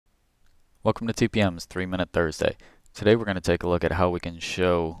Welcome to TPM's 3-Minute Thursday. Today we're going to take a look at how we can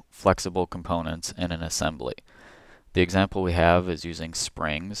show flexible components in an assembly. The example we have is using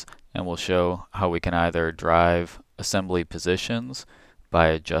springs, and we'll show how we can either drive assembly positions by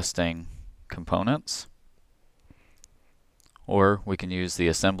adjusting components, or we can use the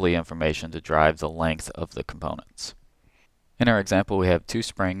assembly information to drive the length of the components. In our example we have two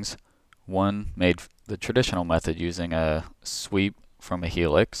springs, one made the traditional method using a sweep from a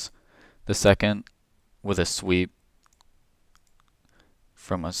helix, the second with a sweep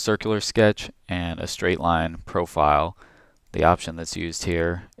from a circular sketch and a straight line profile. The option that's used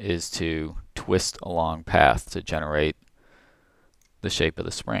here is to twist a long path to generate the shape of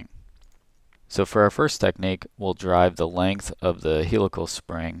the spring. So for our first technique, we'll drive the length of the helical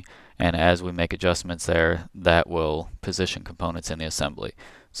spring, and as we make adjustments there, that will position components in the assembly.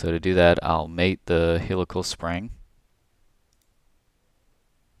 So to do that, I'll mate the helical spring.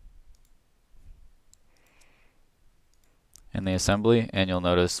 In the assembly, and you'll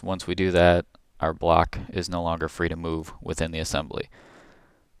notice once we do that, our block is no longer free to move within the assembly.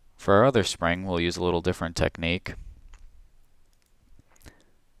 For our other spring, we'll use a little different technique.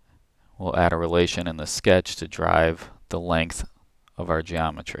 We'll add a relation in the sketch to drive the length of our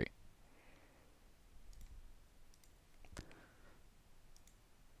geometry.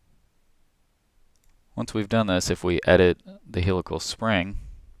 Once we've done this, if we edit the helical spring,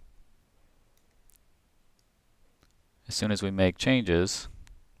 as soon as we make changes,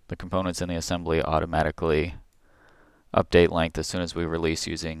 the components in the assembly automatically update length as soon as we release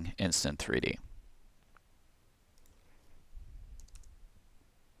using Instant 3D.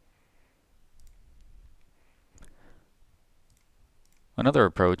 Another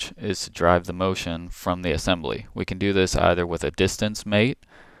approach is to drive the motion from the assembly. We can do this either with a distance mate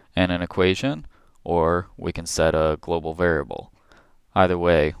and an equation, or we can set a global variable. Either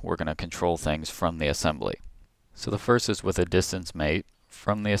way, we're going to control things from the assembly. So the first is with a distance mate.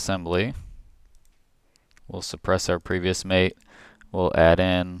 From the assembly, we'll suppress our previous mate. We'll add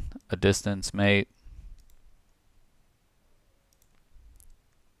in a distance mate.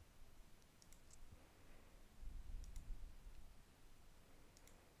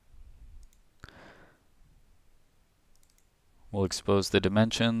 We'll expose the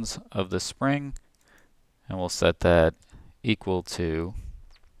dimensions of the spring, and we'll set that equal to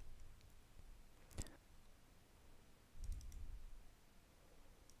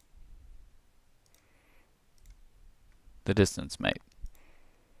the distance mate.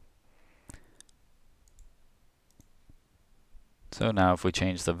 So now if we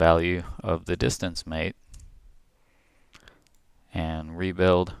change the value of the distance mate and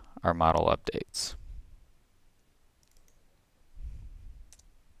rebuild, our model updates.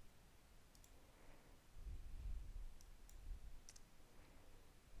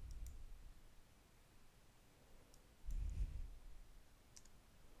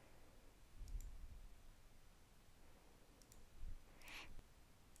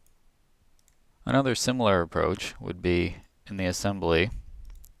 Another similar approach would be in the assembly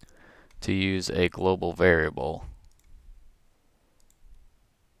to use a global variable.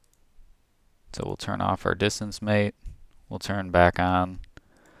 So we'll turn off our distance mate, we'll turn back on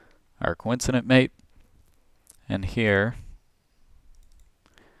our coincident mate, and here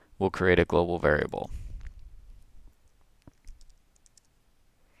we'll create a global variable.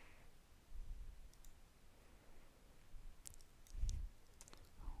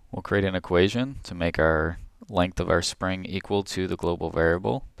 We'll create an equation to make our length of our spring equal to the global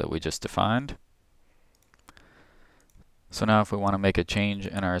variable that we just defined. So now if we want to make a change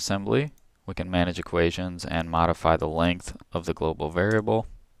in our assembly, we can manage equations and modify the length of the global variable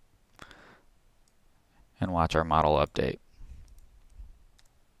and watch our model update.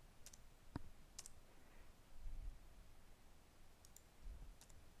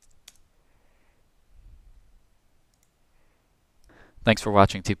 Thanks for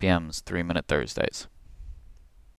watching TPM's 3-Minute Thursdays.